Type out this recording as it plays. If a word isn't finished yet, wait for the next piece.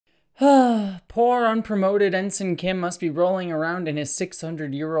Poor unpromoted Ensign Kim must be rolling around in his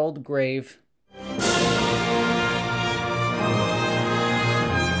 600-year-old grave.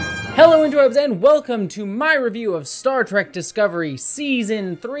 Hello interwebs and welcome to my review of Star Trek Discovery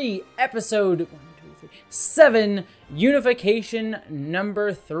Season 3, Episode 7, Unification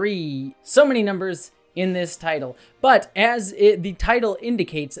number 3. So many numbers in this title, but as the title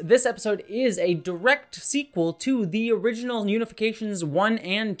indicates, this episode is a direct sequel to the original Unifications 1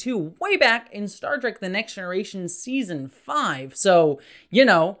 and 2 way back in Star Trek The Next Generation Season 5. So, you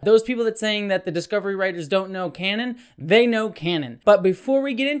know, those people that saying that the Discovery writers don't know canon, they know canon. But before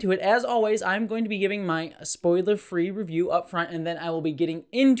we get into it, as always, I'm going to be giving my spoiler-free review up front, and then I will be getting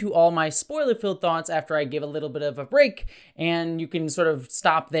into all my spoiler-filled thoughts after I give a little bit of a break, and you can sort of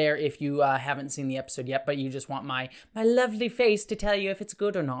stop there if you haven't seen the episode yet, but you just want my lovely face to tell you if it's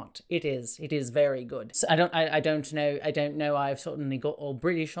good or not. It is very good. So I don't know I've certainly got all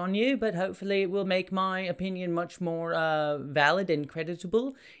British on you, but hopefully it will make my opinion much more valid and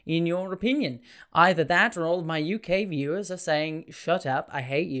creditable in your opinion. Either that or all of my UK viewers are saying, shut up, I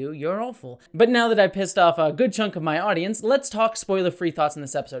hate you, you're awful. But now that I've pissed off a good chunk of my audience, let's talk spoiler-free thoughts in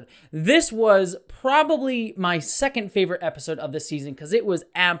this episode. This was probably my second favorite episode of the season because it was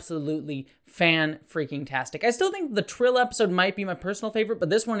absolutely fan-freaking-tastic. I still think the Trill episode might be my personal favorite, but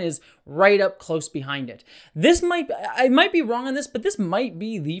this one is right up close behind it. I might be wrong on this, but this might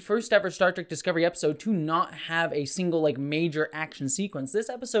be the first ever Star Trek Discovery episode to not have a single, major action sequence. This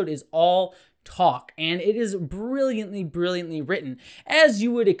episode is all talk, and it is brilliantly written. As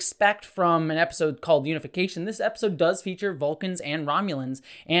you would expect from an episode called Unification, this episode does feature Vulcans and Romulans,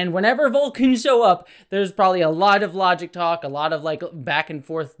 and whenever Vulcans show up, there's probably a lot of logic talk, a lot of back and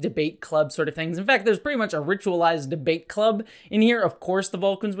forth debate club sort of things. In fact, there's pretty much a ritualized debate club in here. Of course, the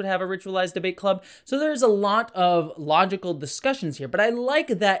Vulcans would have a ritualized debate club, so there's a lot of logical discussions here, but I like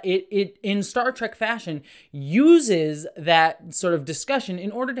that it in Star Trek fashion uses that sort of discussion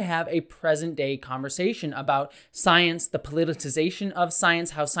in order to have a present day conversation about science, the politicization of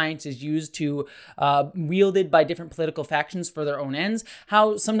science, how science is used to wielded by different political factions for their own ends,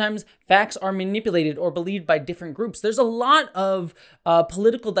 how sometimes facts are manipulated or believed by different groups. There's a lot of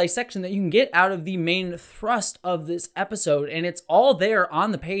political dissection that you can get out of the main thrust of this episode, and it's all there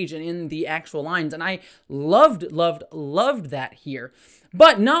on the page and in the actual lines, and I loved that here.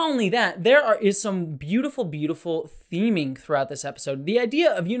 But not only that, there is some beautiful theming throughout this episode. The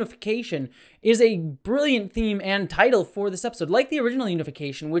idea of unification is a brilliant theme and title for this episode, like the original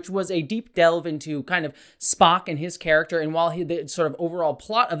Unification, which was a deep delve into kind of Spock and his character, and while the sort of overall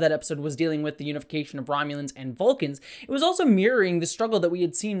plot of that episode was dealing with the unification of Romulans and Vulcans, it was also mirroring the struggle that we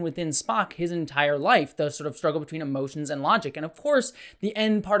had seen within Spock his entire life, the sort of struggle between emotions and logic. And of course, the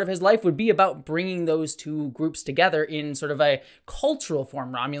end part of his life would be about bringing those two groups together in sort of a cultural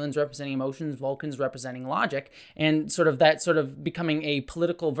form, Romulans representing emotions, Vulcans representing logic, and sort of becoming a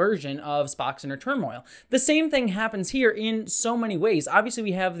political version of Spock's inner turmoil. The same thing happens here in so many ways. Obviously,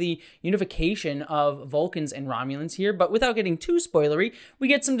 we have the unification of Vulcans and Romulans here, but without getting too spoilery, we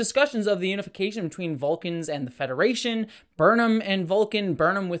get some discussions of the unification between Vulcans and the Federation, Burnham and Vulcan,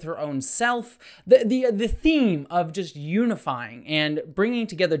 Burnham with her own self, the theme of just unifying and bringing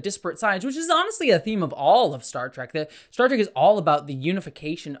together disparate sides, which is honestly a theme of all of Star Trek. Star Trek is all about the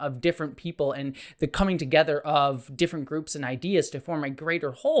unification of different people and the coming together of different groups and ideas to form a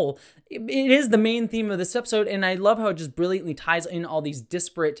greater whole. It is the main theme of this episode, and I love how it just brilliantly ties in all these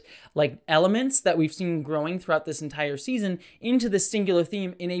disparate elements that we've seen growing throughout this entire season into this singular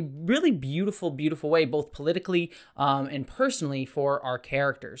theme in a really beautiful way, both politically and personally for our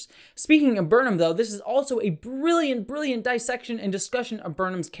characters. Speaking of Burnham, though, this is also a brilliant dissection and discussion of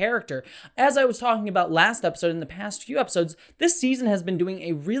Burnham's character. As I was talking about last episode, in the past few episodes, this season has been doing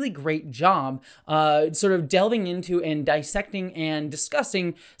a really great job sort of delving into and dissecting and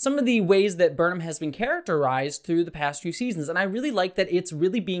discussing some of the ways that Burnham has been characterized through the past few seasons, and I really like that it's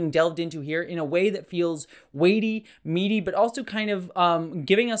really being delved into here in a way that feels weighty, meaty, but also kind of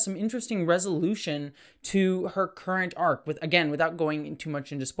giving us some interesting resolution to her current arc. Without going too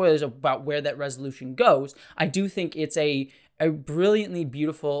much into spoilers about where that resolution goes, I do think it's a brilliantly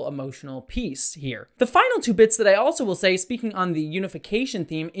beautiful emotional piece here. The final two bits that I also will say, speaking on the unification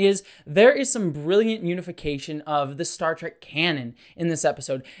theme, is there is some brilliant unification of the Star Trek canon in this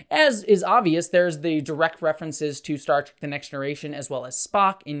episode. As is obvious, there's the direct references to Star Trek The Next Generation as well as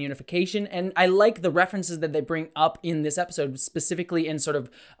Spock in Unification, and I like the references that they bring up in this episode, specifically and sort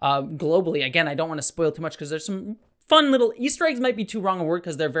of globally. Again, I don't want to spoil too much because there's some fun little Easter eggs, might be too wrong a word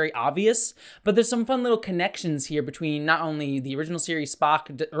because they're very obvious, but there's some fun little connections here between not only the original series,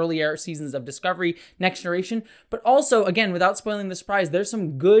 Spock, earlier seasons of Discovery, Next Generation, but also, again, without spoiling the surprise, there's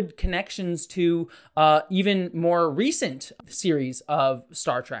some good connections to even more recent series of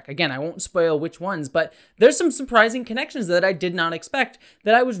Star Trek. Again, I won't spoil which ones, but there's some surprising connections that I did not expect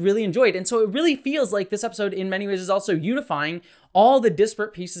that I was really enjoyed. And so it really feels like this episode in many ways is also unifying all the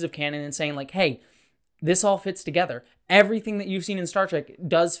disparate pieces of canon and saying like, hey, this all fits together. Everything that you've seen in Star Trek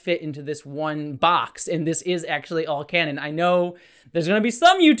does fit into this one box, and this is actually all canon. I know there's going to be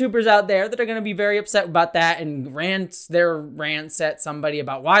some YouTubers out there that are going to be very upset about that and rants at somebody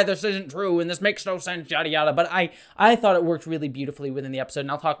about why this isn't true and this makes no sense, yada yada. But I thought it worked really beautifully within the episode,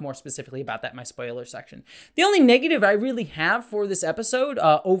 and I'll talk more specifically about that in my spoiler section. The only negative I really have for this episode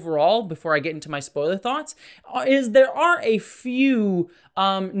overall, before I get into my spoiler thoughts, is there are a few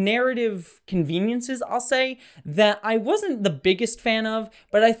narrative conveniences, I'll say, that I wasn't the biggest fan of,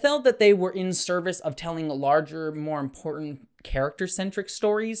 but I felt that they were in service of telling larger, more important character-centric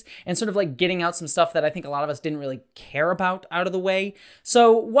stories and sort of like getting out some stuff that I think a lot of us didn't really care about out of the way.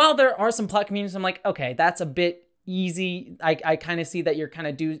 So while there are some plot conveniences, I'm like, okay, that's a bit easy. I kind of see that you're kind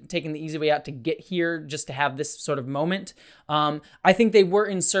of taking the easy way out to get here just to have this sort of moment. I think they were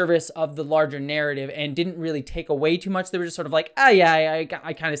in service of the larger narrative and didn't really take away too much. They were just sort of like, oh yeah,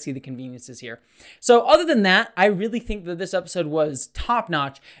 I kind of see the conveniences here. So other than that, I really think that this episode was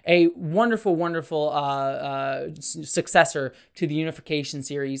top-notch, a wonderful, wonderful successor to the Unification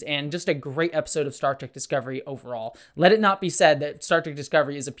series, and just a great episode of Star Trek Discovery overall. Let it not be said that Star Trek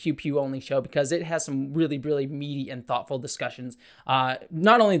Discovery is a pew-pew only show, because it has some really, really meaty and thoughtful discussions,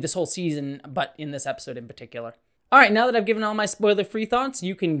 not only this whole season, but in this episode in particular. All right, now that I've given all my spoiler-free thoughts,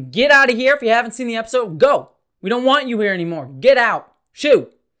 you can get out of here. If you haven't seen the episode, go. We don't want you here anymore. Get out. Shoo.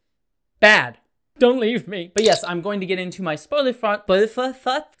 Bad. Don't leave me. But yes, I'm going to get into my spoiler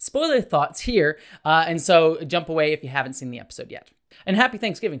thoughts here, and so jump away if you haven't seen the episode yet. And happy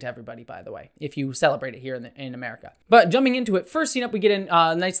Thanksgiving to everybody, by the way, if you celebrate it here in America. But jumping into it, first scene up, we get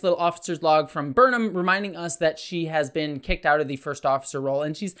a nice little officer's log from Burnham reminding us that she has been kicked out of the first officer role,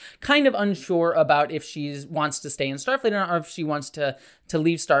 and she's kind of unsure about if she wants to stay in Starfleet or not, or if she wants to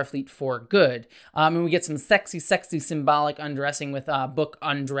leave Starfleet for good. And we get some sexy, symbolic undressing with Book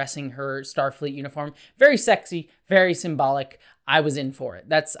undressing her Starfleet uniform. Very sexy, very symbolic. I was in for it.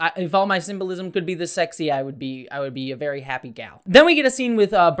 If all my symbolism could be this sexy, I would be a very happy gal. Then we get a scene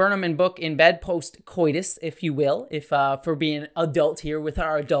with Burnham and Book in bed post-coitus, if you will, for being adult here with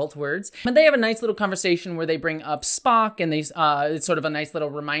our adult words. But they have a nice little conversation where they bring up Spock, and it's sort of a nice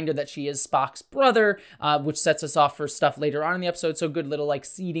little reminder that she is Spock's brother, which sets us off for stuff later on in the episode. So good little like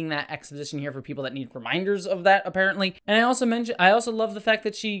seeding that exposition here for people that need reminders of that, apparently. And I also love the fact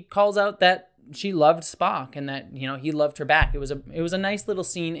that she calls out that she loved Spock and that, you know, he loved her back. It was a nice little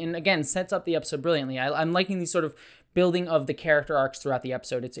scene, and again, sets up the episode brilliantly. I'm liking these sort of building of the character arcs throughout the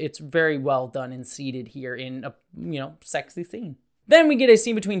episode. It's very well done and seated here in a, you know, sexy scene. Then we get a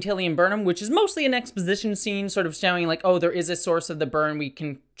scene between Tilly and Burnham, which is mostly an exposition scene, sort of showing like, oh, there is a source of the burn. We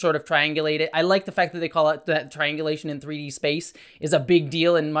can sort of triangulate it. I like the fact that they call it that triangulation in 3D space is a big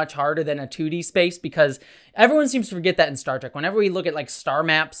deal and much harder than a 2D space, because everyone seems to forget that in Star Trek. Whenever we look at like star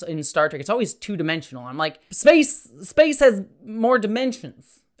maps in Star Trek, it's always two-dimensional. I'm like, space has more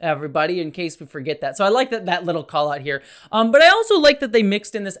dimensions, everybody, in case we forget that. So I like that little call out here. But I also like that they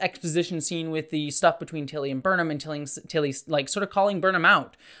mixed in this exposition scene with the stuff between Tilly and Burnham, and Tilly's like sort of calling Burnham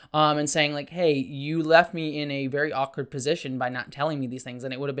out, and saying like, hey, you left me in a very awkward position by not telling me these things,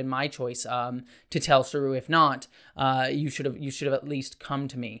 and it would have been my choice to tell Saru. If not, you should have at least come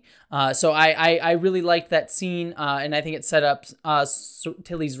to me. So I really liked that scene, and I think it set up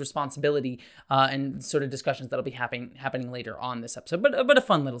Tilly's responsibility and sort of discussions that'll be happening later on this episode. But a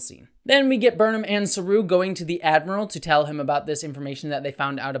fun little scene. Then we get Burnham and Saru going to the Admiral to tell him about this information that they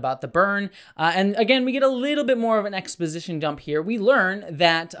found out about the burn. And again, we get a little bit more of an exposition dump here. We learn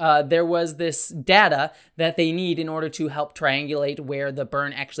that there was this data that they need in order to help triangulate where the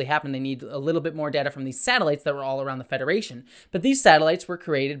burn actually happened. They need a little bit more data from these satellites that were all around the Federation. But these satellites were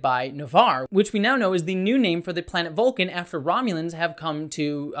created by Navarre, which we now know is the new name for the planet Vulcan after Romulans have come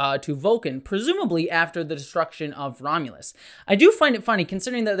to Vulcan, presumably after the destruction of Romulus. I do find it funny,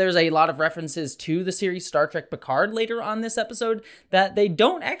 considering that there's a lot of references to the series Star Trek Picard later on this episode, that they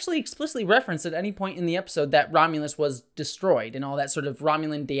don't actually explicitly reference at any point in the episode that Romulus was destroyed and all that sort of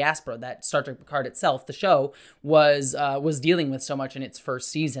Romulan diaspora that Star Trek Picard itself, the show, was dealing with so much in its first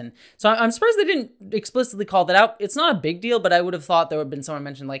season. So I'm surprised they didn't explicitly call that out. It's not a big deal, but I would have thought there would have been someone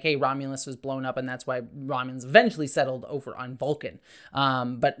mentioned like, hey, Romulus was blown up and that's why Romulans eventually settled over on Vulcan.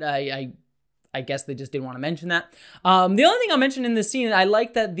 But I guess they just didn't want to mention that. The only thing I'll mention in this scene, I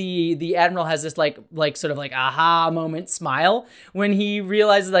like that the Admiral has this like sort of like aha moment smile when he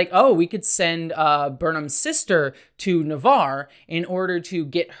realizes like, oh, we could send Burnham's sister to Navarre in order to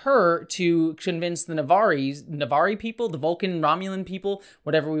get her to convince the Navari people, the Vulcan Romulan people,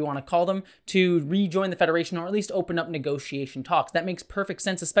 whatever we want to call them, to rejoin the Federation or at least open up negotiation talks. That makes perfect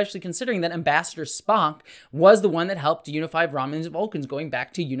sense, especially considering that Ambassador Spock was the one that helped unify Romulans and Vulcans going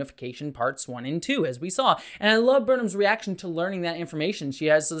back to Unification Parts 1 and 2, as we saw. And I love Burnham's reaction to learning that information. She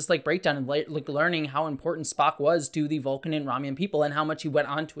has this like breakdown of like learning how important Spock was to the Vulcan and Romulan people and how much he went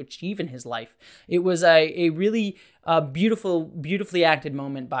on to achieve in his life. It was a really beautifully acted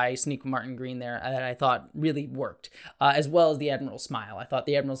moment by Sonequa Martin Green there that I thought really worked, as well as the Admiral's smile. I thought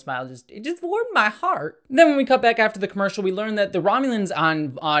the Admiral's smile just warmed my heart. Then when we cut back after the commercial, we learned that the Romulans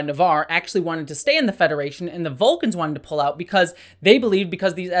on Navarre actually wanted to stay in the Federation, and the Vulcans wanted to pull out because they believed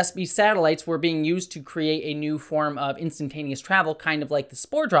because these SB satellites were being used to create a new form of instantaneous travel, kind of like the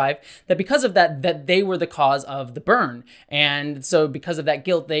Spore Drive, that because of that they were the cause of the burn. And so because of that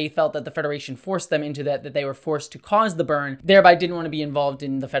guilt, they felt that the Federation forced them into that they were forced to cause the burn, thereby didn't want to be involved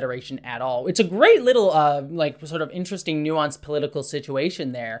in the Federation at all. It's a great little, like, sort of interesting, nuanced political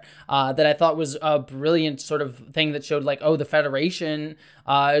situation there that I thought was a brilliant sort of thing that showed, like, oh, the Federation,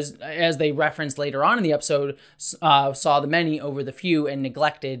 as they referenced later on in the episode, saw the many over the few and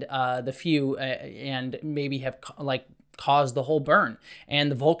neglected the few and maybe have, like, caused the whole burn,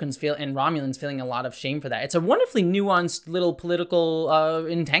 and the Vulcans and Romulans feeling a lot of shame for that. It's a wonderfully nuanced little political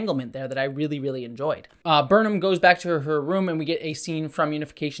entanglement there that I really, really enjoyed. Burnham goes back to her room, and we get a scene from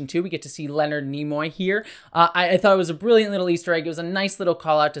Unification 2. We get to see Leonard Nimoy here. I thought it was a brilliant little Easter egg. It was a nice little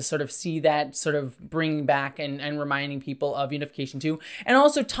call out to sort of see that sort of bringing back and reminding people of Unification 2, and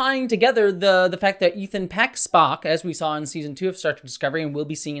also tying together the fact that Ethan Peck Spock, as we saw in Season 2 of Star Trek Discovery and will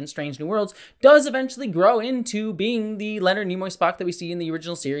be seeing in Strange New Worlds, does eventually grow into being the Leonard Nimoy Spock that we see in the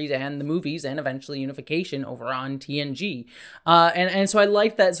original series and the movies, and eventually Unification over on TNG. And so I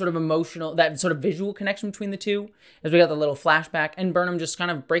like that sort of emotional, that sort of visual connection between the two, as we got the little flashback, and Burnham just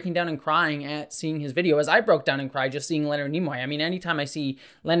kind of breaking down and crying at seeing his video, as I broke down and cried just seeing Leonard Nimoy. I mean, anytime I see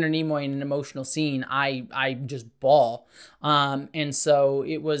Leonard Nimoy in an emotional scene, I just bawl. And so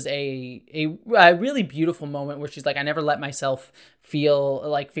it was a really beautiful moment where she's like, I never let myself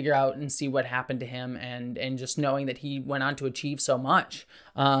figure out and see what happened to him, and just knowing that he went on to achieve so much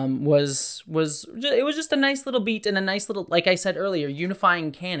was just a nice little beat and a nice little, like I said earlier,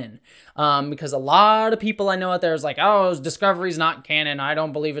 unifying canon, because a lot of people I know out there is like, oh, Discovery's not canon, I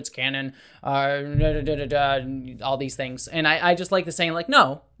don't believe it's canon, all these things, and I just like the saying, like,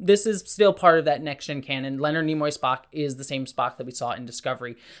 no, this is still part of that next gen canon. Leonard Nimoy Spock is the same Spock that we saw in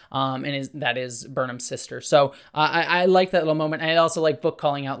Discovery, and that is Burnham's sister. So I like that little moment. I also like Book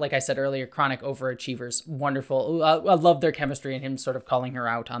calling out, like I said earlier, chronic overachievers. Wonderful. I love their chemistry and him sort of calling her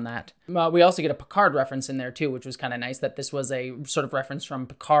out on that. We also get a Picard reference in there too, which was kind of nice that this was a sort of reference from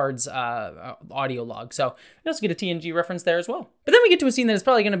Picard's audio log. So we also get a TNG reference there as well. But then we get to a scene that is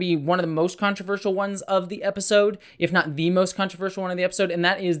probably going to be one of the most controversial ones of the episode, if not the most controversial one of the episode, and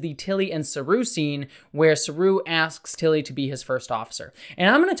that is the Tilly and Saru scene where Saru asks Tilly to be his first officer. And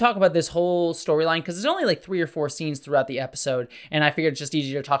I'm going to talk about this whole storyline because there's only like 3 or 4 scenes throughout the episode, and I figured it's just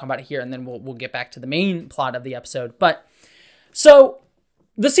easier to talk about it here, and then we'll get back to the main plot of the episode. But so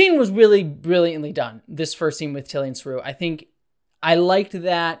the scene was really brilliantly done, this first scene with Tilly and Saru. I think I liked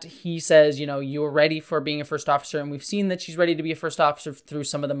that he says, you know, you were ready for being a first officer, and we've seen that she's ready to be a first officer through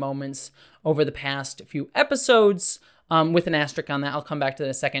some of the moments over the past few episodes, with an asterisk on that. I'll come back to that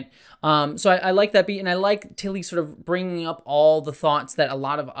in a second. So I like that beat, and I like Tilly sort of bringing up all the thoughts that a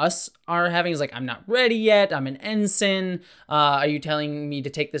lot of us are having. Is like, I'm not ready yet. I'm an ensign. Are you telling me to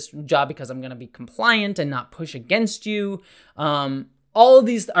take this job because I'm going to be compliant and not push against you? All of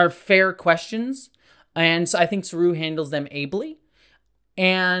these are fair questions, and so I think Saru handles them ably.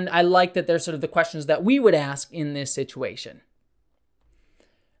 And I like that they're sort of the questions that we would ask in this situation.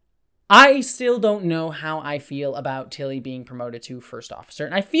 I still don't know how I feel about Tilly being promoted to first officer.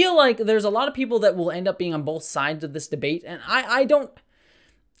 And I feel like there's a lot of people that will end up being on both sides of this debate. And I don't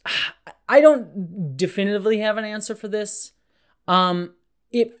definitively have an answer for this.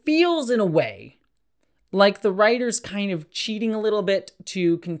 It feels in a way like the writer's kind of cheating a little bit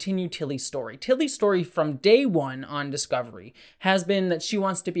to continue Tilly's story. Tilly's story from day one on Discovery has been that she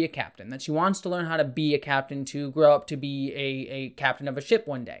wants to be a captain, that she wants to learn how to be a captain, to grow up to be a captain of a ship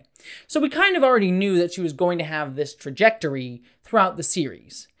one day. So we kind of already knew that she was going to have this trajectory throughout the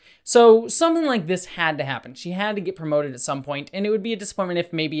series. So something like this had to happen. She had to get promoted at some point, and it would be a disappointment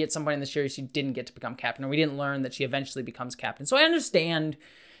if maybe at some point in the series she didn't get to become captain, or we didn't learn that she eventually becomes captain. So I understand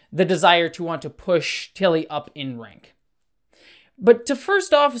the desire to want to push Tilly up in rank. But to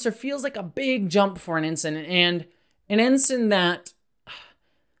first officer feels like a big jump for an ensign, and an ensign that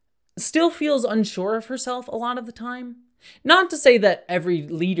still feels unsure of herself a lot of the time. Not to say that every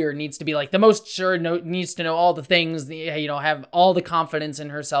leader needs to be like the most sure, needs to know all the things, have all the confidence in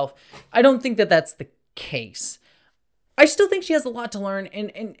herself. I don't think that that's the case. I still think she has a lot to learn,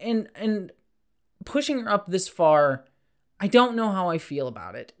 and pushing her up this far, I don't know how I feel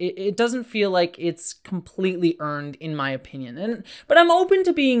about it. It doesn't feel like it's completely earned, in my opinion. But I'm open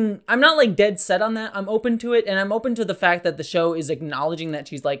to I'm not like dead set on that. I'm open to it, and I'm open to the fact that the show is acknowledging that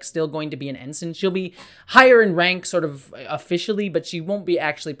she's like still going to be an ensign. She'll be higher in rank sort of officially, but she won't be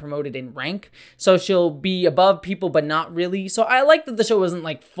actually promoted in rank. So she'll be above people, but not really. So I like that the show isn't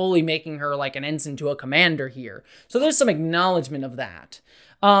like fully making her like an ensign to a commander here. So there's some acknowledgement of that.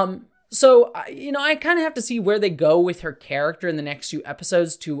 So, I kind of have to see where they go with her character in the next few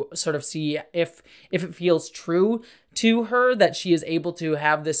episodes to sort of see if it feels true to her that she is able to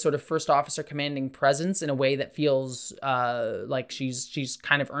have this sort of first officer commanding presence in a way that feels like she's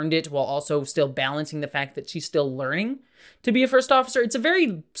kind of earned it, while also still balancing the fact that she's still learning to be a first officer. It's a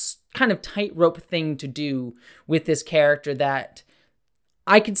very kind of tightrope thing to do with this character that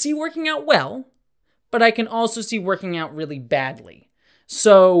I can see working out well, but I can also see working out really badly.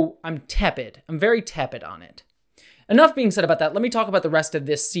 So I'm tepid. I'm very tepid on it. Enough being said about that. Let me talk about the rest of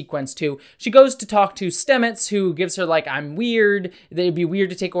this sequence too. She goes to talk to Stamets, who gives her like, I'm weird. It'd be weird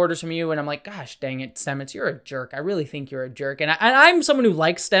to take orders from you. And I'm like, gosh, dang it, Stamets, you're a jerk. I really think you're a jerk. And I'm someone who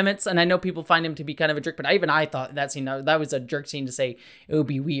likes Stamets, and I know people find him to be kind of a jerk, but I thought that scene, that was a jerk scene to say it would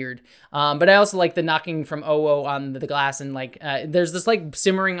be weird. But I also like the knocking from OO on the glass, and like, there's this like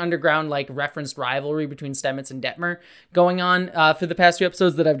simmering underground, like referenced rivalry between Stamets and Detmer going on for the past few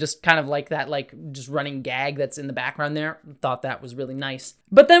episodes that I've just kind of like that, like just running gag that's in the background there. Thought that was really nice.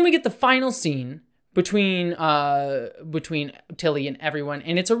 But then we get the final scene between Tilly and everyone,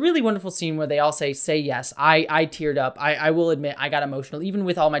 and it's a really wonderful scene where they all say yes. I teared up. I will admit I got emotional, even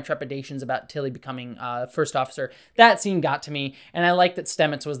with all my trepidations about Tilly becoming first officer. That scene got to me, and I like that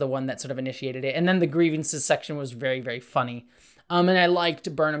Stamets was the one that sort of initiated it. And then the grievances section was very, very funny. And I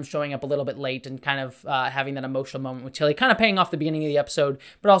liked Burnham showing up a little bit late and kind of having that emotional moment with Tilly, kind of paying off the beginning of the episode,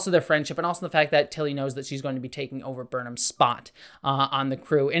 but also their friendship, and also the fact that Tilly knows that she's going to be taking over Burnham's spot on the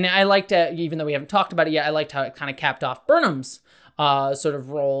crew. And I liked, even though we haven't talked about it yet, I liked how it kind of capped off Burnham's sort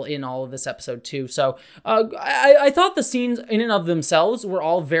of role in all of this episode too. So I thought the scenes in and of themselves were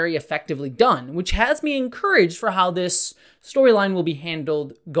all very effectively done, which has me encouraged for how this storyline will be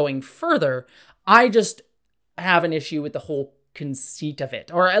handled going further. I just have an issue with the whole conceit of it,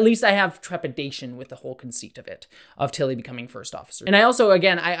 or at least I have trepidation with the whole conceit of it, of Tilly becoming first officer. And I also,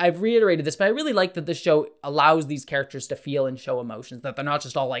 again, I've reiterated this, but I really like that the show allows these characters to feel and show emotions, that they're not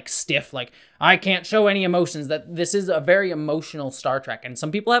just all like stiff, like I can't show any emotions, that this is a very emotional Star Trek. And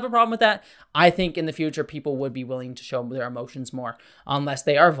some people have a problem with that. I think in the future people would be willing to show their emotions more, unless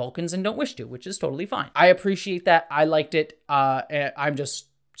they are Vulcans and don't wish to, which is totally fine. I appreciate that. I liked it. I'm just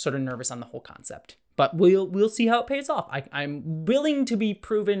sort of nervous on the whole concept. But we'll see how it pays off. I'm willing to be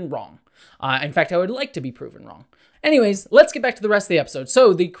proven wrong. In fact, I would like to be proven wrong. Anyways, let's get back to the rest of the episode.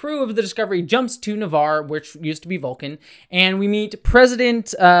 So the crew of the Discovery jumps to Navarre, which used to be Vulcan, and we meet President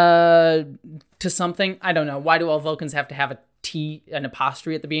to something. I don't know. Why do all Vulcans have to have a T, an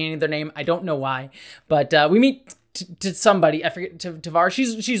apostrophe at the beginning of their name? I don't know why. But we meet to somebody, I forget, to Navarre.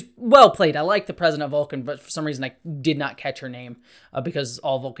 She's well played. I like the president of Vulcan, but for some reason I did not catch her name because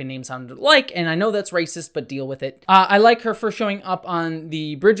all Vulcan names sounded alike, and I know that's racist, but deal with it. I like her for showing up on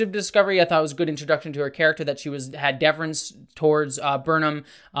the bridge of Discovery. I thought it was a good introduction to her character, that she had deference towards Burnham,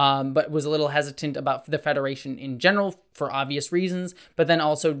 but was a little hesitant about the Federation in general for obvious reasons, but then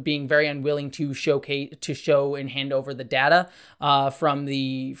also being very unwilling to show and hand over the data from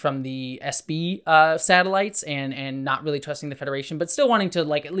the SB satellites, and not really trusting the Federation, but still wanting to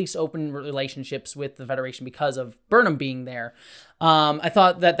like at least open relationships with the Federation because of Burnham being there. I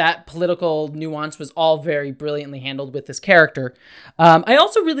thought that political nuance was all very brilliantly handled with this character. I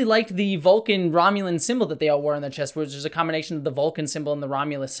also really liked the Vulcan Romulan symbol that they all wore on their chest, which is a combination of the Vulcan symbol and the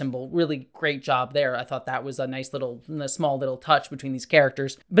Romulus symbol. Really great job there. I thought that was a nice little, small little touch between these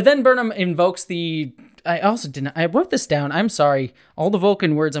characters. But then Burnham invokes I wrote this down. I'm sorry. All the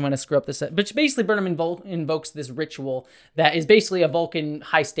Vulcan words, I'm going to screw up this. But basically, Burnham invokes this ritual that is basically a Vulcan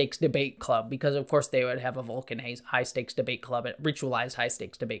high-stakes debate club, because, of course, they would have a Vulcan high-stakes debate club, a ritualized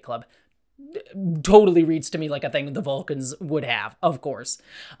high-stakes debate club. Totally reads to me like a thing the Vulcans would have, of course.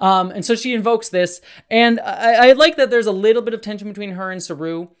 And so she invokes this, and I like that there's a little bit of tension between her and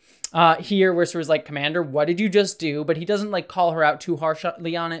Saru. here where Saru's like, Commander, what did you just do? But he doesn't like call her out too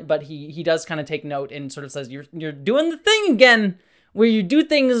harshly on it, but he does kind of take note and sort of says, you're doing the thing again where you do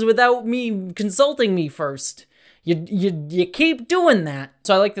things without me consulting me first. You keep doing that.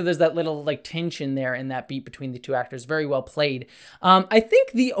 So I like that there's that little like tension there in that beat between the two actors. Very well played. I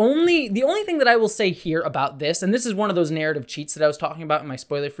think the only thing that I will say here about this, and this is one of those narrative cheats that I was talking about in my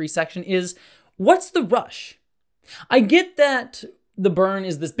spoiler-free section, is what's the rush? I get that the burn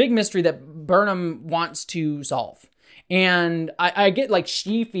is this big mystery that Burnham wants to solve. And I get like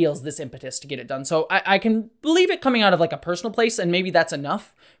she feels this impetus to get it done. So I can believe it coming out of like a personal place, and maybe that's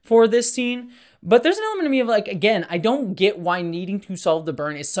enough for this scene. But there's an element of me of like, again, I don't get why needing to solve the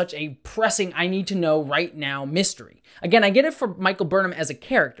burn is such a pressing, I need to know right now mystery. Again, I get it for Michael Burnham as a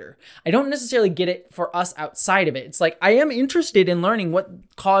character. I don't necessarily get it for us outside of it. It's like, I am interested in learning what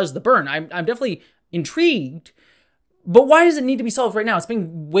caused the burn. I'm definitely intrigued. But why does it need to be solved right now? It's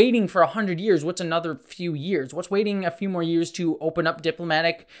been waiting for 100 years. What's another few years? What's waiting a few more years to open up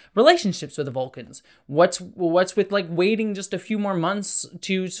diplomatic relationships with the Vulcans? What's with like waiting just a few more months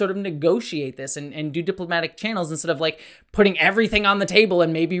to sort of negotiate this and do diplomatic channels instead of like putting everything on the table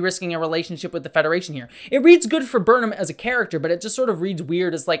and maybe risking a relationship with the Federation here? It reads good for Burnham as a character, but it just sort of reads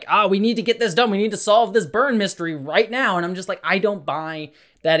weird as like, we need to get this done. We need to solve this burn mystery right now. And I'm just like, I don't buy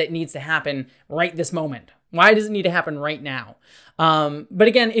that it needs to happen right this moment. Why does it need to happen right now? But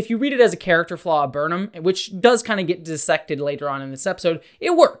again, if you read it as a character flaw of Burnham, which does kind of get dissected later on in this episode,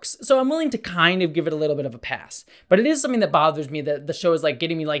 it works. So I'm willing to kind of give it a little bit of a pass. But it is something that bothers me that the show is like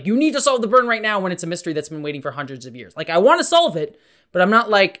getting me like, you need to solve the burn right now when it's a mystery that's been waiting for hundreds of years. Like, I want to solve it, but I'm not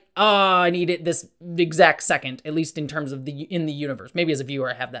like, I need it this exact second, at least in terms of in the universe. Maybe as a viewer,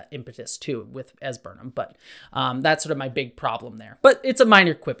 I have that impetus too as Burnham, but that's sort of my big problem there. But it's a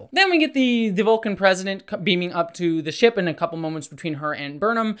minor quibble. Then we get the Vulcan president beaming up to the ship in a couple moments between her and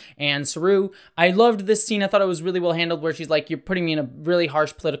Burnham and Saru. I loved this scene. I thought it was really well handled where she's like, you're putting me in a really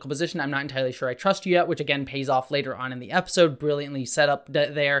harsh political position. I'm not entirely sure I trust you yet, which again pays off later on in the episode. Brilliantly set up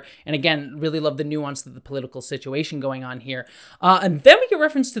there. And again, really love the nuance of the political situation going on here. And then we get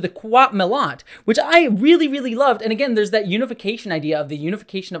reference to the Quat Milat, which I really, really loved. And again, there's that unification idea of the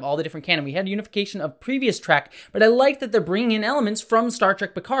unification of all the different canon. We had unification of previous Trek, but I like that they're bringing in elements from Star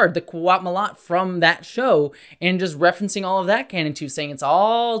Trek Picard, the Quat Milat from that show, and just referencing all of that canon too, saying it's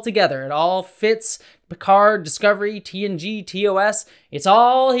all together. It all fits. Picard, Discovery, TNG, TOS, it's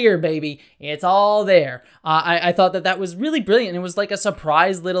all here, baby. It's all there. I thought that was really brilliant. It was like a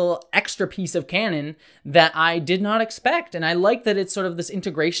surprise little extra piece of canon that I did not expect. And I like that it's sort of this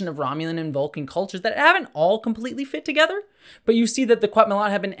integration of Romulan and Vulcan cultures that haven't all completely fit together. But you see that the Quat Milat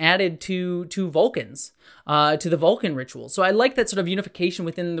have been added to Vulcans, to the Vulcan rituals. So I like that sort of unification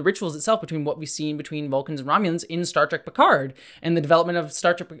within the rituals itself between what we've seen between Vulcans and Romulans in Star Trek Picard and the development of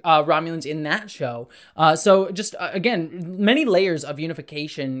Star Trek Romulans in that show. So just, again, many layers of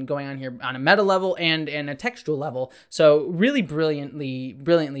unification going on here on a meta level and a textual level. So really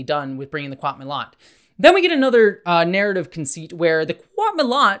brilliantly done with bringing the Quat Milat. Then we get another narrative conceit where the Quat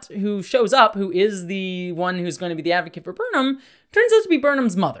Milat who shows up, who is the one who's going to be the advocate for Burnham, turns out to be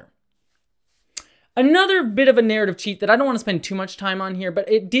Burnham's mother. Another bit of a narrative cheat that I don't want to spend too much time on here,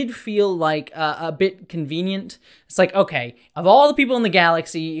 but it did feel like a bit convenient. It's like, okay, of all the people in the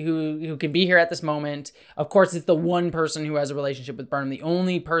galaxy who can be here at this moment, of course, it's the one person who has a relationship with Burnham, the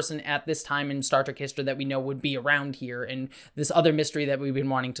only person at this time in Star Trek history that we know would be around here, and this other mystery that we've been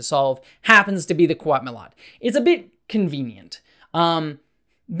wanting to solve happens to be the Quat Milat. It's a bit convenient.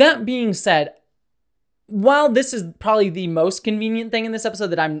 That being said, while this is probably the most convenient thing in this episode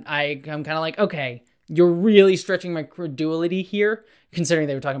that I'm kind of like, okay, you're really stretching my credulity here, considering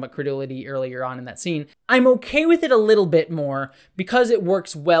they were talking about credulity earlier on in that scene, I'm okay with it a little bit more because it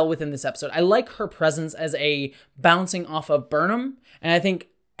works well within this episode. I like her presence as a bouncing off of Burnham, and I think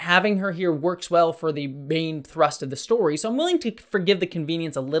having her here works well for the main thrust of the story, so I'm willing to forgive the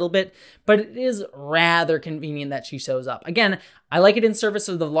convenience a little bit, but it is rather convenient that she shows up. Again, I like it in service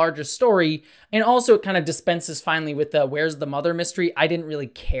of the larger story, and also it kind of dispenses finally with the where's the mother mystery. I didn't really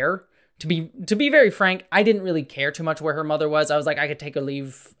care. To be very frank, I didn't really care too much where her mother was. I was like, I could take a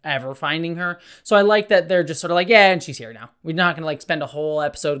leave ever finding her. So I like that they're just sort of like, yeah, and she's here now. We're not going to like spend a whole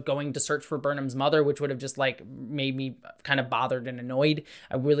episode going to search for Burnham's mother, which would have just like made me kind of bothered and annoyed.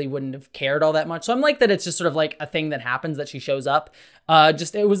 I really wouldn't have cared all that much. So I'm like that it's just sort of like a thing that happens that she shows up.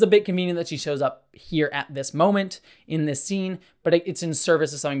 It was a bit convenient that she shows up here at this moment in this scene, but it's in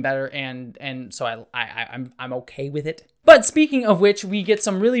service of something better, and so I'm okay with it. But speaking of which, we get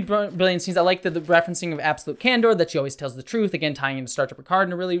some really brilliant scenes. I like the referencing of absolute candor, that she always tells the truth, again tying into Star Trek Picard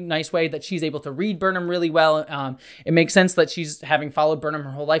in a really nice way, that she's able to read Burnham really well. It makes sense that she's, having followed Burnham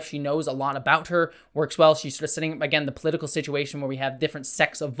her whole life, she knows a lot about her, works well. She's sort of setting, again, the political situation where we have different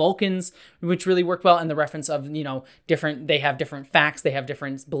sects of Vulcans, which really work well, and the reference of, they have different facts, they have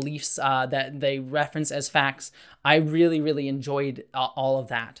different beliefs that they reference as facts. I really, really enjoyed all of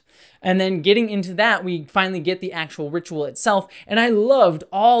that. And then getting into that, we finally get the actual ritual itself. And I loved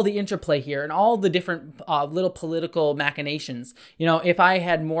all the interplay here and all the different little political machinations. If I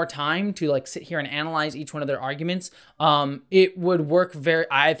had more time to sit here and analyze each one of their arguments, it would work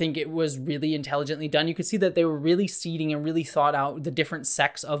I think it was really intelligently done. You could see that they were really seeding and really thought out the different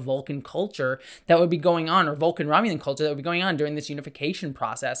sects of Vulcan culture that would be going on, or Vulcan Romulan culture that would be going on during this unification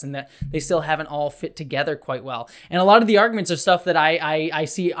process, and that they still haven't all fit together quite well. And a lot of the arguments are stuff that I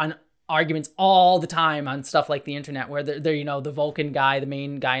see on arguments all the time on stuff like the internet, where they're the Vulcan guy, the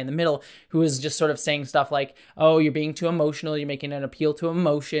main guy in the middle, who is just sort of saying stuff like, oh, you're being too emotional, you're making an appeal to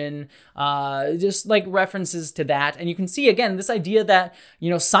emotion, just like references to that. And you can see, again, this idea that,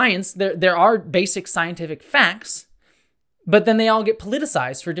 science, there are basic scientific facts, but then they all get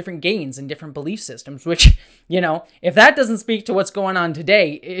politicized for different gains and different belief systems, which, if that doesn't speak to what's going on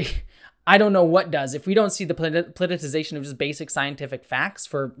today, I don't know what does. If we don't see the politicization of just basic scientific facts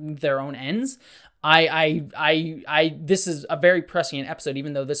for their own ends, this is a very prescient episode,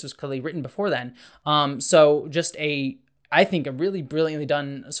 even though this was clearly written before then. So just I think a really brilliantly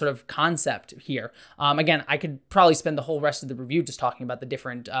done sort of concept here. Again, I could probably spend the whole rest of the review just talking about the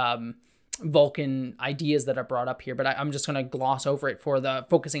different Vulcan ideas that are brought up here, but I'm just going to gloss over it for the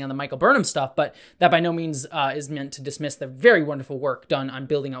focusing on the Michael Burnham stuff. But that by no means is meant to dismiss the very wonderful work done on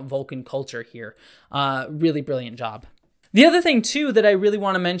building out Vulcan culture here. Really brilliant job. The other thing, too, that I really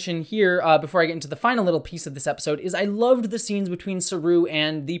want to mention here before I get into the final little piece of this episode is I loved the scenes between Saru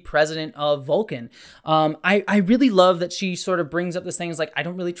and the president of Vulcan. I really love that she sort of brings up this thing, like, I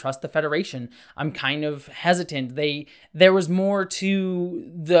don't really trust the Federation. I'm kind of hesitant. There was more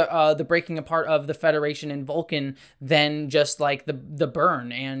to the breaking apart of the Federation and Vulcan than just like the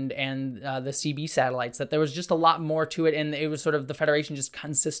burn and the CB satellites, that there was just a lot more to it, and it was sort of the Federation just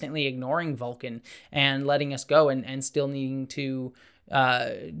consistently ignoring Vulcan and letting us go and still needing to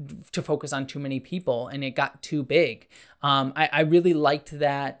focus on too many people, and it got too big. I really liked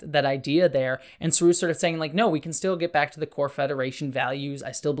that idea there, and Saru sort of saying like, no, we can still get back to the core Federation values.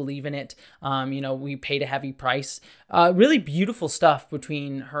 I still believe in it. We paid a heavy price. Really beautiful stuff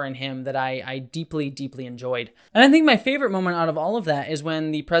between her and him that I deeply, deeply enjoyed. And I think my favorite moment out of all of that is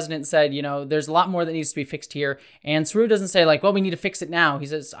when the president said, there's a lot more that needs to be fixed here, and Saru doesn't say like, well, we need to fix it now. He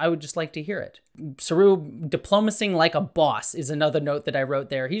says, I would just like to hear it. Saru diplomacying like a boss is another note that I wrote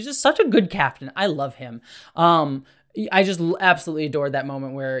there. He's just such a good captain. I love him. I just absolutely adored that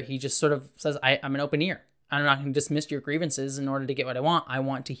moment where he just sort of says, I'm an open ear. I'm not going to dismiss your grievances in order to get what I want. I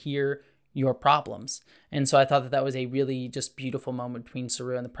want to hear your problems. And so I thought that was a really just beautiful moment between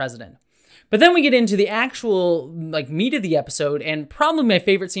Saru and the president. But then we get into the actual meat of the episode, and probably my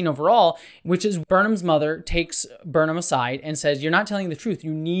favorite scene overall, which is Burnham's mother takes Burnham aside and says, you're not telling the truth.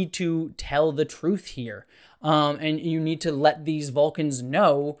 You need to tell the truth here. And you need to let these Vulcans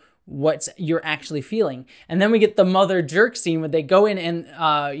know what you're actually feeling. And then we get the mother jerk scene where they go in and,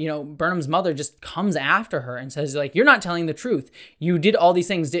 Burnham's mother just comes after her and says, like, you're not telling the truth. You did all these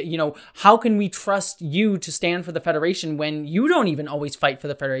things. How can we trust you to stand for the Federation when you don't even always fight for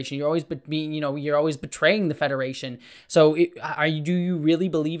the Federation? You're always you're always betraying the Federation. So do you really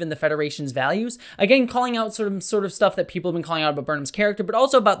believe in the Federation's values? Again, calling out sort of stuff that people have been calling out about Burnham's character, but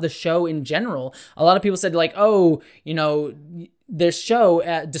also about the show in general. A lot of people said like, this show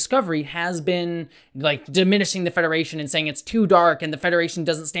at Discovery has been diminishing the Federation and saying it's too dark and the Federation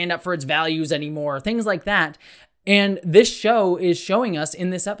doesn't stand up for its values anymore, things like that. And this show is showing us in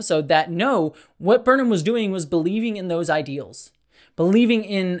this episode that no, what Burnham was doing was believing in those ideals, believing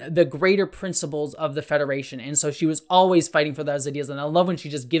in the greater principles of the Federation. And so she was always fighting for those ideas. And I love when she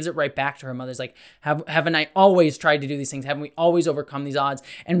just gives it right back to her mother's like, haven't I always tried to do these things? Haven't we always overcome these odds?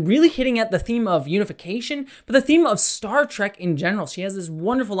 And really hitting at the theme of unification, but the theme of Star Trek in general. She has this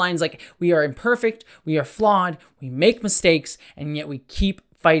wonderful lines like, we are imperfect, we are flawed, we make mistakes, and yet we keep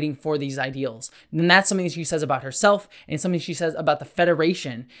fighting for these ideals. And that's something that she says about herself, and something she says about the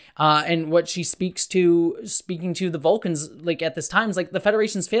Federation, and what she speaking to the Vulcans at this time is like, the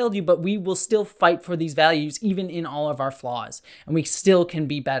Federation's failed you, but we will still fight for these values even in all of our flaws, and we still can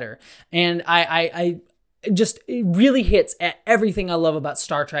be better. And it really hits at everything I love about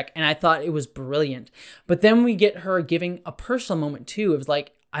Star Trek, and I thought it was brilliant. But then we get her giving a personal moment too. It was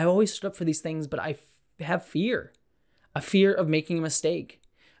like, I always stood up for these things, but I have fear. a fear of making a mistake,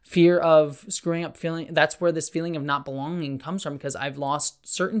 fear of screwing up, feeling. That's where this feeling of not belonging comes from, because I've lost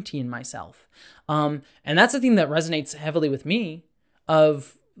certainty in myself. And that's a theme that resonates heavily with me,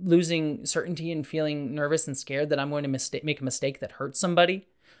 of losing certainty and feeling nervous and scared that I'm going to make a mistake that hurts somebody.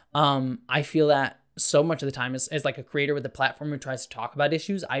 I feel that so much of the time as like a creator with a platform who tries to talk about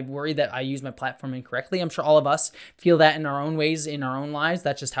issues. I worry that I use my platform incorrectly. I'm sure all of us feel that in our own ways, in our own lives.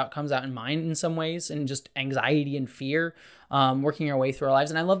 That's just how it comes out in mine in some ways, and just anxiety and fear, working our way through our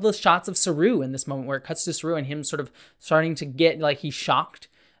lives. And I love those shots of Saru in this moment where it cuts to Saru and him sort of starting to get, like, he's shocked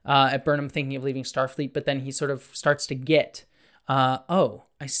at Burnham thinking of leaving Starfleet, but then he sort of starts to get, oh,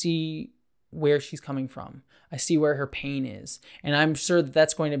 I see where she's coming from. I see where her pain is. And I'm sure that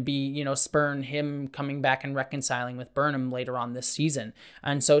that's going to be, spurn him coming back and reconciling with Burnham later on this season.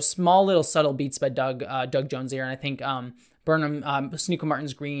 And so small little subtle beats by Doug Jones here. And I think Burnham, Sonequa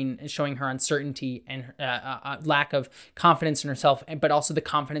Martin's Green is showing her uncertainty and lack of confidence in herself, but also the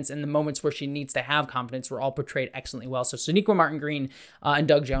confidence in the moments where she needs to have confidence were all portrayed excellently well. So Sonequa Martin Green and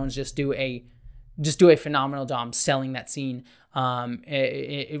Doug Jones just do a phenomenal job selling that scene.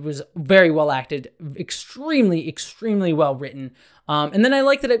 It was very well acted, extremely, extremely well written. And then I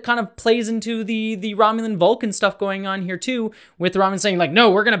like that it kind of plays into the Romulan Vulcan stuff going on here too, with Romulan saying like, no,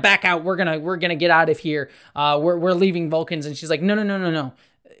 we're going to back out. We're going to get out of here. We're leaving Vulcans. And she's like, no.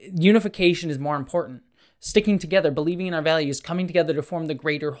 Unification is more important. Sticking together, believing in our values, coming together to form the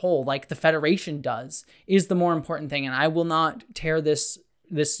greater whole, like the Federation does, is the more important thing. And I will not tear this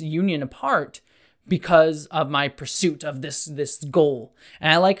union apart because of my pursuit of this goal.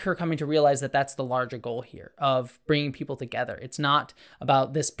 And I like her coming to realize that that's the larger goal here, of bringing people together. It's not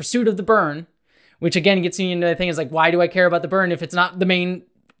about this pursuit of the burn, which again gets me into the thing is like, why do I care about the burn if it's not the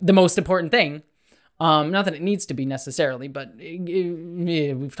most important thing? Not that it needs to be necessarily, but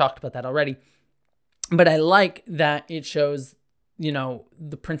we've talked about that already. But I like that it shows,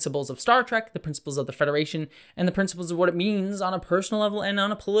 the principles of Star Trek, the principles of the Federation, and the principles of what it means on a personal level and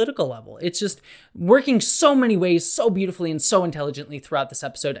on a political level. It's just working so many ways, so beautifully and so intelligently throughout this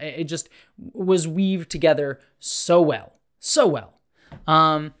episode. It just was weaved together so well.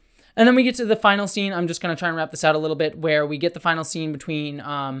 And then we get to the final scene. I'm just going to try and wrap this out a little bit, where we get the final scene between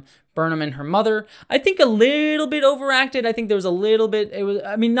Burnham and her mother. I think a little bit overacted. I think there was a little bit,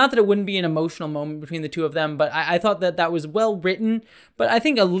 not that it wouldn't be an emotional moment between the two of them, but I thought that was well written, but I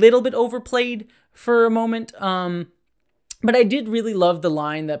think a little bit overplayed for a moment. But I did really love the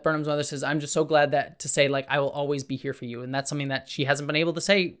line that Burnham's mother says, I'm just so glad to say, like, I will always be here for you. And that's something that she hasn't been able to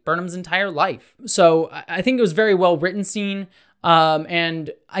say Burnham's entire life. So I think it was a very well written scene. And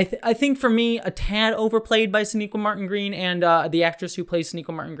I think for me, a tad overplayed by Sonequa Martin Green and the actress who plays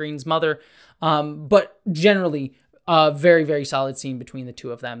Sonequa Martin Green's mother. But generally, a very, very solid scene between the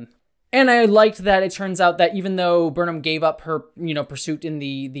two of them. And I liked that it turns out that even though Burnham gave up her, pursuit in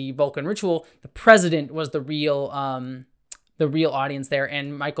the Vulcan ritual, the president was the real audience there,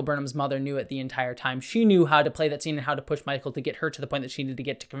 and Michael Burnham's mother knew it the entire time. She knew how to play that scene and how to push Michael to get her to the point that she needed to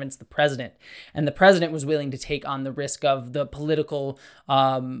get to convince the president. And the president was willing to take on the risk of the political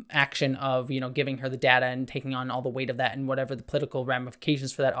action of, giving her the data and taking on all the weight of that and whatever the political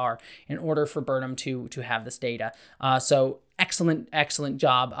ramifications for that are, in order for Burnham to have this data. So excellent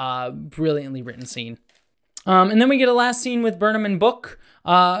job. Brilliantly written scene. And then we get a last scene with Burnham and Book.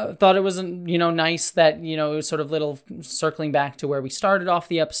 Thought it was, nice that, sort of little circling back to where we started off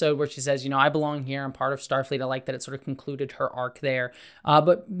the episode, where she says, I belong here. I'm part of Starfleet. I like that it sort of concluded her arc there.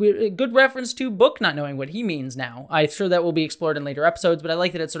 But good reference to Book not knowing what he means now. I'm sure that will be explored in later episodes, but I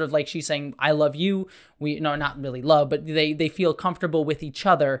like that it's sort of like she's saying, I love you. Not really love, but they feel comfortable with each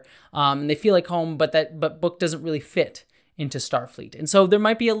other. They feel like home, but Book doesn't really fit into Starfleet. And so there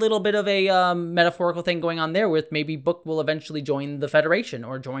might be a little bit of a metaphorical thing going on there with maybe Book will eventually join the Federation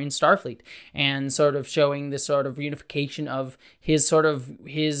or join Starfleet, and sort of showing this sort of unification of his sort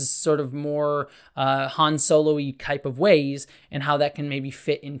of more Han Solo-y type of ways, and how that can maybe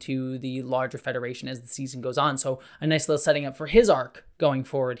fit into the larger Federation as the season goes on. So a nice little setting up for his arc going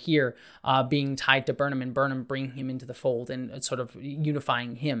forward here, being tied to Burnham, and Burnham bringing him into the fold and sort of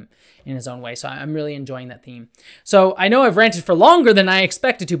unifying him in his own way. So I'm really enjoying that theme. So I know I've ranted for longer than I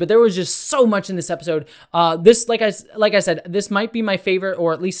expected to, but there was just so much in this episode. This, like I said, this might be my favorite,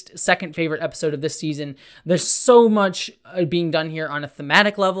 or at least second favorite episode of this season. There's so much being done here on a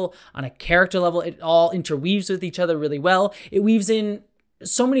thematic level, on a character level. It all interweaves with each other really well. It weaves in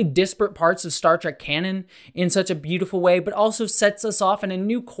so many disparate parts of Star Trek canon in such a beautiful way, but also sets us off in a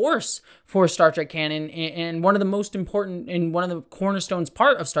new course for Star Trek canon, and one of the most important and one of the cornerstones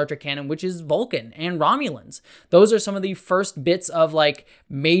part of Star Trek canon, which is Vulcan and Romulans. Those are some of the first bits of like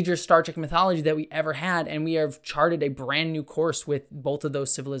major Star Trek mythology that we ever had, and we have charted a brand new course with both of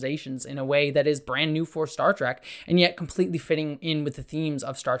those civilizations in a way that is brand new for Star Trek, and yet completely fitting in with the themes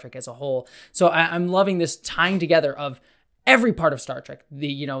of Star Trek as a whole. So I'm loving this tying together of every part of Star Trek,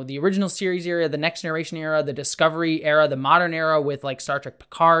 the original series era, the Next Generation era, the Discovery era, the modern era with like Star Trek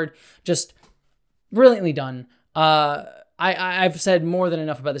Picard, just brilliantly done. I've said more than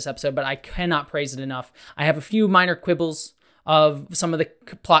enough about this episode, but I cannot praise it enough. I have a few minor quibbles of some of the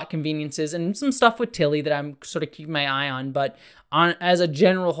plot conveniences and some stuff with Tilly that I'm sort of keeping my eye on, but as a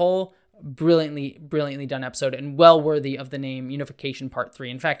general whole, brilliantly done episode, and well worthy of the name Unification Part 3.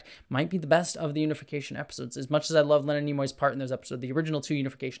 In fact, might be the best of the Unification episodes. As much as I love Leonard Nimoy's part in those episodes, the original 2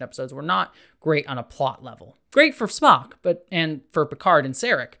 Unification episodes were not great on a plot level. Great for Spock, and for Picard and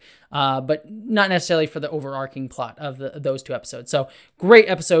Sarek, but not necessarily for the overarching plot of those 2 episodes. So, great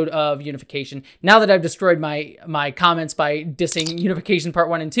episode of Unification. Now that I've destroyed my comments by dissing Unification Part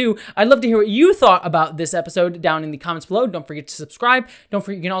 1 and 2, I'd love to hear what you thought about this episode down in the comments below. Don't forget to subscribe. Don't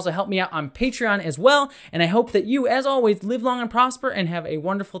forget you can also help me out on Patreon as well. And I hope that you, as always, live long and prosper and have a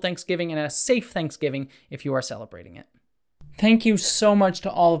wonderful Thanksgiving and a safe Thanksgiving if you are celebrating it. Thank you so much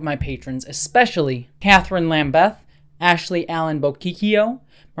to all of my patrons, especially Catherine Lambeth, Ashley Allen Bokikio,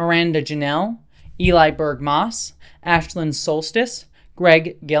 Miranda Janelle, Eli Berg-Moss, Ashlyn Solstice,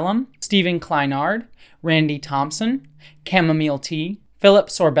 Greg Gillum, Stephen Kleinard, Randy Thompson, Chamomile Tea, Philip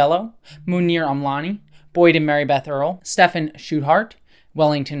Sorbello, Munir Amlani, Boyd and Marybeth Earl, Stephen Schuthart,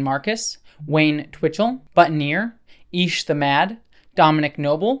 Wellington Marcus, Wayne Twitchell, Buttoneer, Ish the Mad, Dominic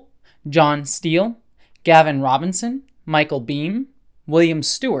Noble, John Steele, Gavin Robinson, Michael Beam, William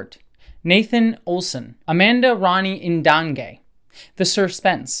Stewart, Nathan Olson, Amanda Ronnie Indange, The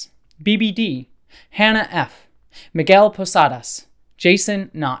Suspense, BBD, Hannah F., Miguel Posadas, Jason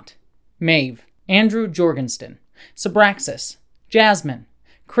Knott, Maeve, Andrew Jorgenston, Sabraxis, Jasmine,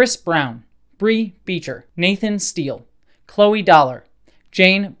 Chris Brown, Bree Beecher, Nathan Steele, Chloe Dollar,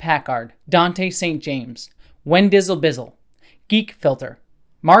 Jane Packard, Dante St. James, Wendizzle Bizzle, Geek Filter,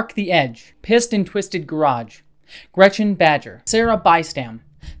 Mark the Edge, Pissed and Twisted Garage, Gretchen Badger, Sarah Bystam,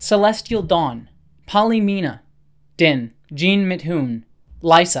 Celestial Dawn, Polly Mina, Din, Jean Mithoon,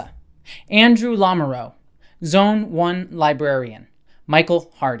 Lysa, Andrew Lamoureux, Zone 1 Librarian, Michael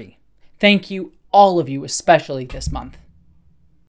Hardy. Thank you, all of you, especially this month.